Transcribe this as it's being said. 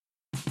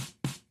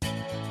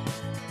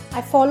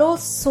I follow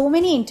so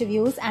many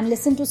interviews and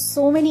listen to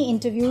so many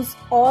interviews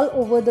all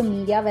over the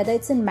media, whether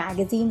it's in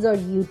magazines or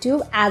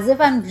YouTube, as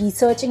if I'm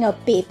researching a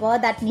paper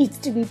that needs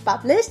to be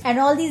published. And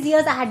all these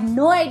years I had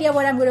no idea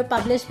what I'm going to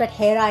publish, but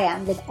here I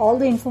am with all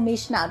the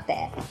information out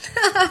there.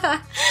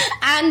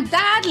 And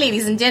that,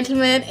 ladies and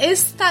gentlemen,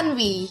 is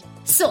Tanvi.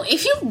 So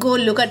if you go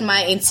look at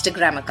my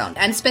Instagram account,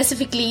 and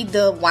specifically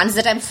the ones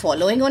that I'm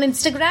following on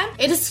Instagram,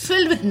 it is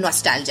filled with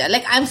nostalgia.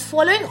 Like, I'm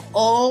following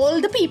all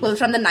the people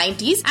from the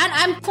 90s, and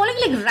I'm following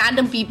like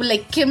random people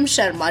like Kim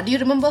Sharma. Do you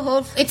remember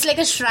her? It's like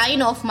a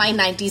shrine of my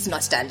 90s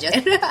nostalgia.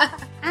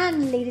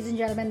 And ladies and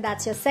gentlemen,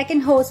 that's your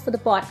second host for the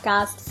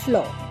podcast,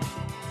 Flo.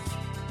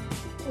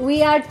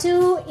 We are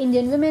two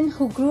Indian women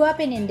who grew up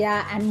in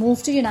India and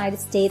moved to United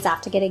States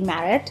after getting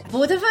married.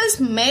 Both of us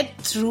met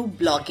through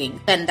blogging,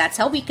 and that's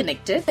how we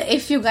connected.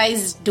 If you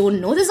guys don't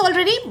know this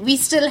already, we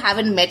still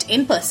haven't met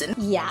in person.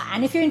 Yeah,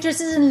 and if you're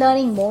interested in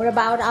learning more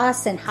about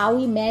us and how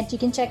we met, you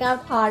can check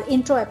out our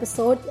intro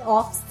episode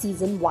of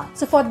season 1.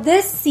 So for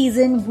this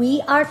season,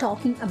 we are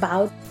talking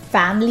about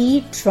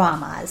family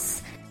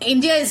dramas.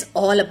 India is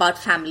all about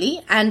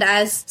family, and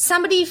as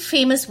somebody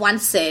famous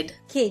once said,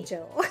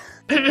 Kejo.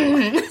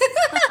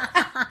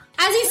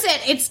 As he said,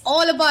 it's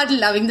all about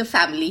loving the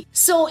family.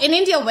 So in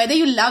India, whether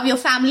you love your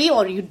family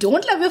or you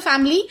don't love your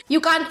family,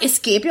 you can't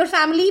escape your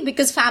family,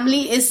 because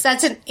family is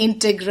such an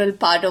integral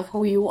part of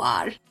who you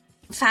are.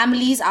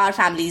 Families are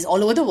families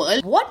all over the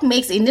world. What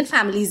makes Indian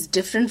families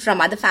different from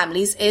other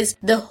families is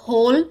the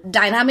whole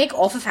dynamic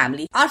of a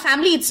family. Our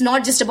family, it's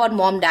not just about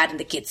mom, dad and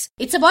the kids.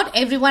 It's about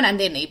everyone and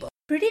their neighbor.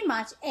 Pretty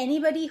much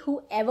anybody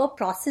who ever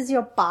crosses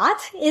your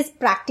path is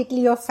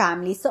practically your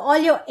family. So all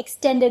your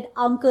extended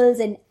uncles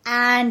and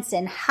aunts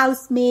and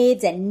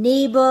housemates and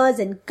neighbors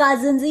and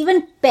cousins,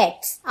 even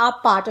pets, are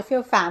part of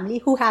your family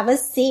who have a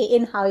say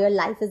in how your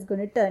life is going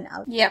to turn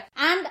out. Yep.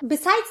 And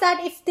besides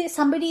that, if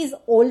somebody is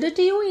older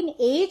to you in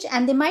age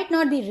and they might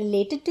not be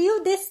related to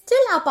you, they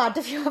still are part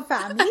of your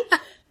family.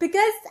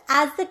 Because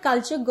as the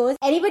culture goes,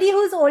 anybody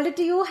who's older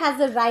to you has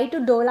the right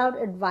to dole out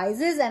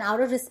advices, and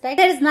out of respect,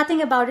 there is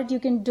nothing about it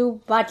you can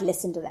do but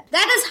listen to them.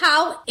 That is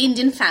how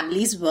Indian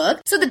families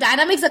work. So the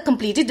dynamics are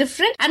completely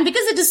different. And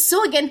because it is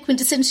so, again,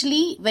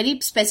 quintessentially very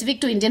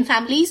specific to Indian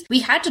families, we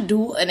had to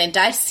do an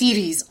entire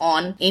series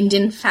on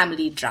Indian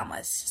family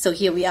dramas. So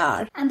here we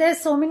are. And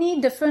there's so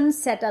many different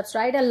setups,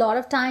 right? A lot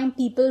of time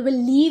people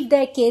will leave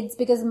their kids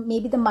because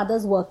maybe the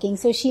mother's working.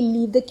 So she'll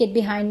leave the kid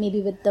behind maybe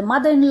with the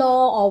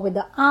mother-in-law or with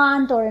the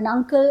aunt or an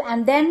uncle,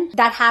 and then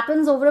that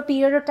happens over a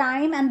period of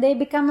time and they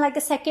become like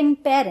a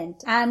second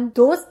parent, and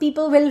those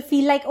people will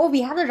feel like, oh,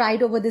 we have the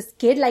right over this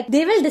kid. Like,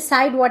 they will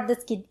decide what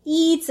this kid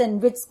eats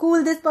and which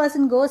school this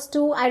person goes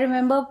to. I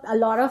remember a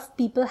lot of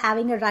people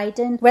having a right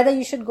in whether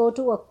you should go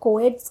to a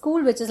co-ed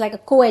school, which is like a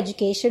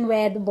co-education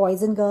where the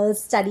boys and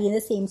girls study in the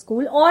same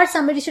school, or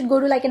somebody should go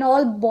to like an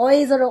all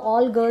boys or an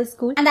all girls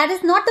school. And that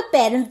is not the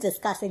parents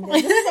discussing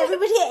this. This is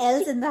everybody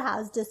else in the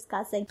house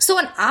discussing. So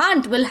an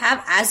aunt will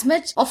have as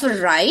much of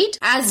a right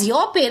as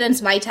your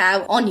parents might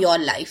have on your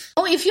life.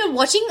 Now, if you're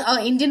watching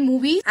an Indian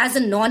movie as a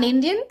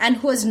non-Indian and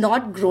who has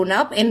not grown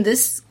up in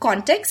this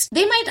context,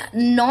 they might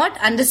not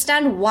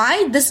understand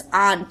why this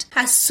aunt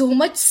has so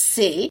much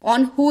say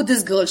on who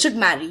this girl should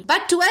marry.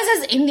 But to us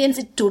as Indians,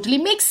 it totally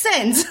makes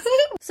sense.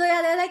 So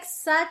yeah, there are like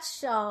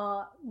such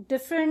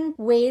different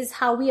ways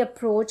how we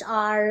approach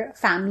our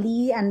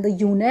family, and the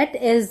unit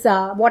is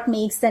what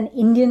makes an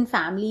Indian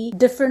family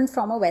different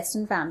from a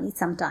Western family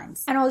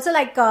sometimes. And also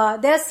like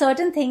there are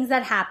certain things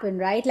that happen,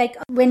 right? Like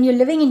when you're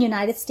living in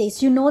United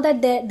States, you know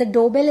that the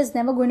doorbell is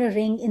never going to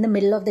ring in the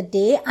middle of the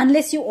day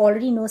unless you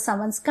already know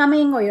someone's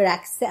coming or you're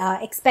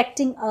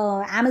expecting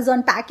a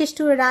Amazon package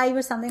to arrive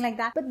or something like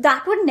that. But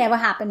that would never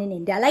happen in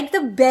India. Like,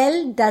 the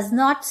bell does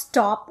not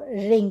stop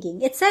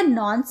ringing. It's a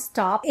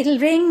non-stop. It'll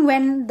ring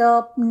when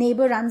the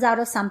neighbor runs out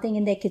of something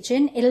in their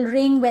kitchen. It'll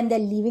ring when they're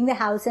leaving the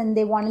house and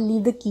they want to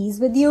leave the keys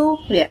with you.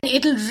 Yeah.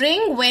 It'll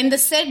ring when the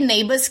said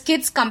neighbor's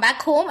kids come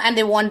back home and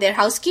they want their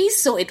house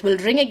keys. So it will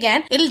ring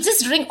again. It'll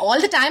just ring all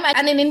the time.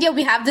 And in India,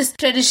 we have this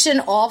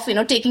tradition of,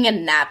 taking a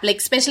nap, like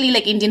especially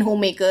like Indian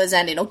homemakers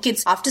and,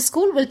 kids after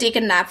school will take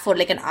a nap for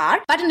like an hour.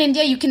 But in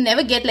India, you can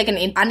never get like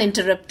an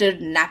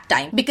uninterrupted nap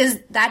time, because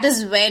that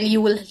is when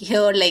you will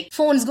hear like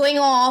phones going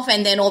off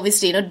and then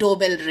obviously,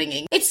 doorbell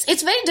ringing.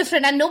 It's very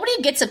different and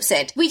nobody gets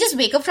upset. We just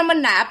wake up from a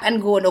nap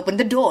and go and open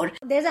the door.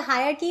 There's a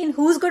hierarchy in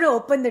who's going to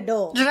open the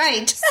door.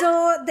 Right.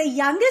 So the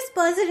youngest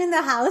person in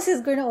the house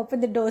is going to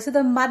open the door. So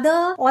the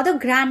mother or the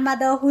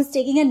grandmother who's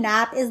taking a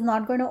nap is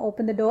not going to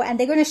open the door, and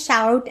they're going to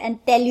shout and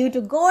tell you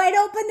to go and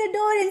open the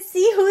door and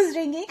see who's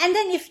ringing. And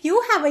then if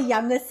you have a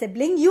younger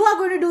sibling, you are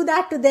going to do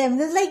that to them.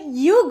 It's like,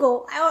 you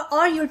go,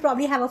 or you'll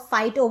probably have a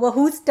fight over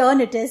whose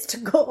turn it is to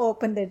go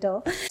open the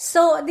door.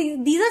 So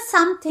these are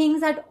some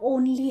things that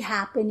only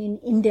happen in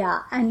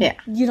India. And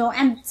Yeah.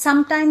 And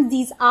sometimes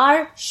these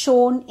are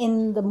shown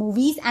in the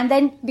movies, and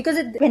then because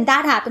when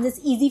that happens, it's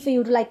easy for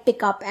you to like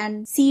pick up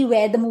and see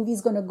where the movie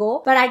is going to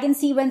go. But I can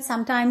see when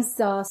sometimes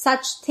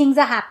such things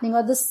are happening,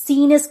 or the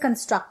scene is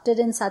constructed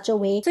in such a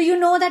way. So you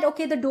know that,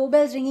 okay, the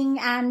doorbell's ringing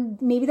and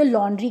maybe the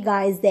laundry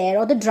guy is there,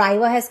 or the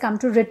driver has come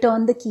to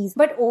return the keys.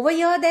 But over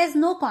here, there's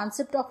no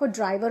concept of a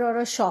driver or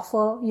a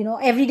chauffeur.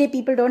 Everyday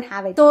people don't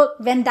have it. So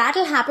when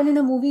that'll happen in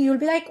a movie, you'll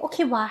be like,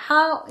 okay,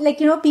 how,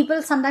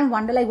 people sometimes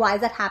wonder like, why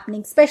is that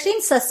happening? Especially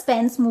in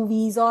suspense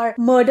movies or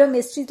murder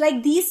mysteries,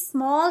 like these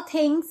small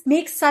things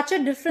make such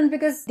a difference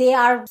because they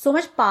are so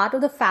much part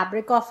of the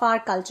fabric of our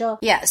culture.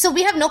 Yeah, so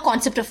we have no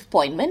concept of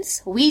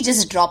appointments. We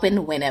just drop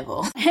in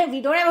whenever.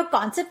 We don't have a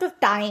concept of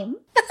time.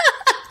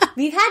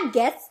 We've had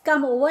guests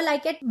come over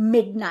like at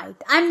midnight.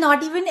 I'm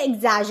not even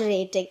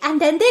exaggerating. And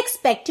then they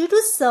expect you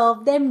to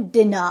serve them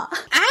dinner.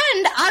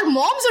 And our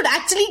moms would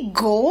actually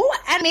go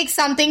and make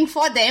something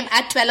for them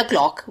at 12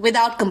 o'clock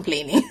without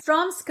complaining.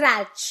 From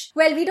scratch.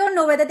 Well, we don't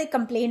know whether they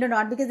complained or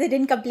not because they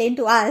didn't complain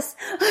to us.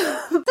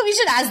 So we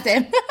should ask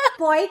them.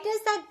 Point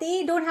is that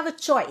they don't have a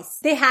choice.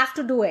 They have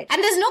to do it.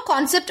 And there's no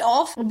concept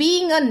of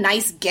being a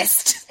nice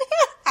guest.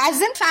 As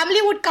in,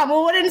 family would come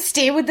over and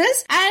stay with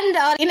us.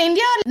 And in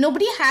India,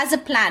 nobody has a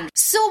plan.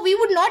 So we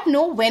would not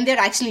know when they're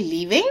actually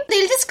leaving.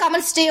 They'll just come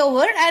and stay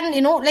over and,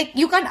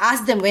 you can't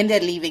ask them when they're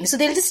leaving. So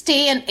they'll just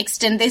stay and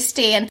extend their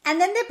stay. And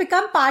then they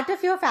become part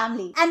of your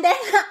family. And then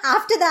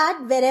after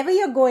that, wherever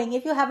you're going,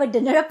 if you have a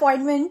dinner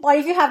appointment or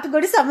if you have to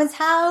go to someone's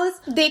house,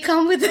 they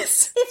come with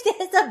us.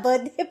 If there's a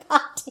birthday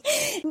party,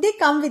 they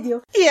come with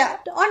you. Yeah.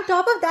 On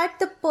top of that,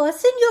 the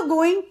person you're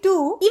going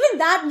to, even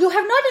that, you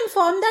have not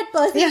informed that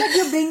person that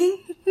you're bringing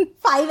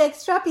 5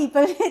 extra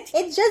people.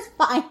 It's just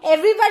fine.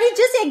 Everybody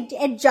just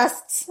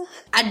adjusts.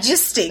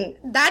 Adjusting.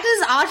 That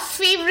is our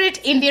favorite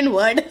Indian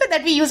word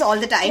that we use all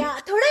the time. Yeah,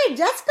 thoda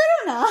adjust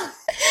karo na.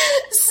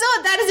 So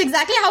that is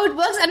exactly how it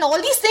works. And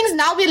all these things,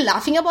 now we're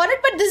laughing about it,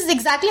 but this is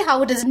exactly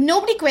how it is.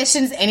 Nobody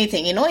questions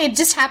anything, it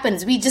just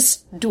happens. We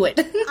just do it.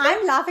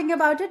 I'm laughing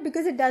about it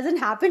because it doesn't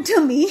happen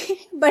to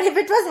me. But if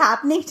it was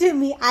happening to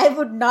me, I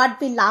would not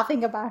be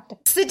laughing about it.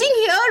 Sitting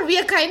here, we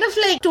are kind of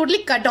like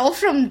totally cut off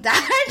from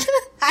that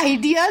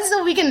idea,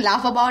 so we can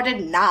laugh about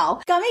it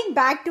now. Coming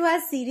back to our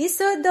series,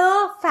 so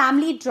the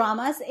family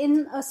dramas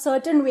in a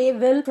certain way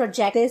will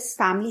project this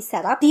family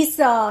setup. These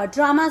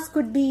dramas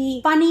could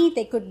be funny,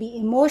 they could be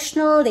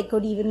emotional, they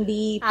could even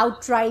be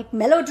outright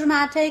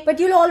melodramatic, but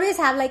you'll always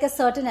have like a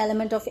certain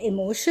element of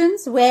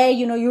emotions where,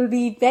 you'll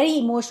be very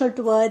emotional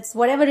towards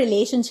whatever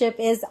relationship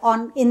is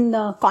in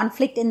the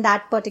conflict in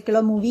that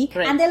particular movie.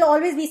 Right. And there'll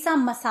always be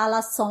some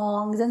masala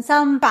songs and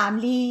some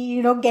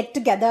family, get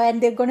together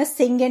and they're going to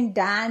sing and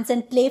dance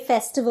and play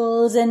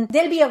festivals, and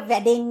there'll be a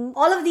wedding.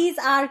 All of these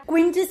are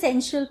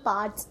quintessential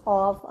parts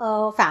of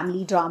a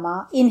family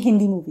drama in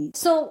Hindi movies.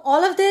 So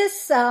all of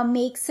this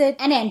makes it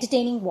an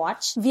entertaining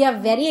watch. We are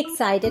very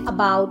excited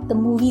about the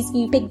movies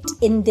we picked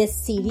in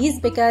this series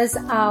because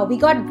we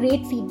got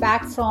great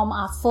feedback from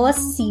our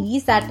first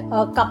series that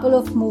a couple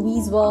of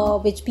movies were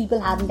which people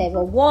hadn't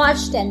ever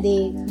watched, and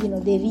they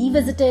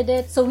revisited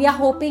it. So we are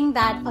hoping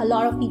that a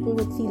lot of people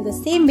would feel the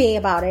same way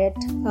about it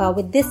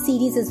with this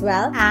series as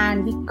well,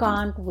 and we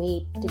can't wait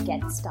to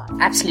get started.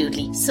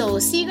 Absolutely. So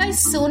see you guys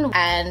soon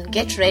and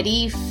get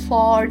ready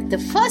for the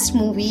first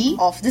movie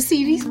of the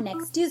series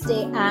next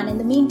Tuesday. And in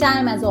the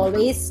meantime, as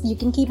always, you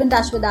can keep in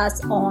touch with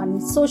us on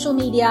social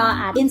media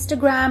at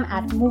Instagram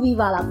at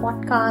Moviewala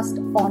Podcast,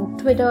 on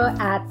Twitter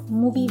at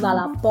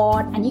Moviewala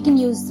Pod, and you can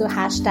use the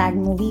hashtag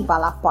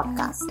Moviewala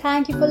Podcast.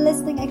 Thank you for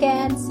listening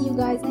again. See you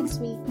guys next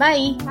week.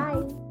 Bye.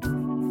 Bye.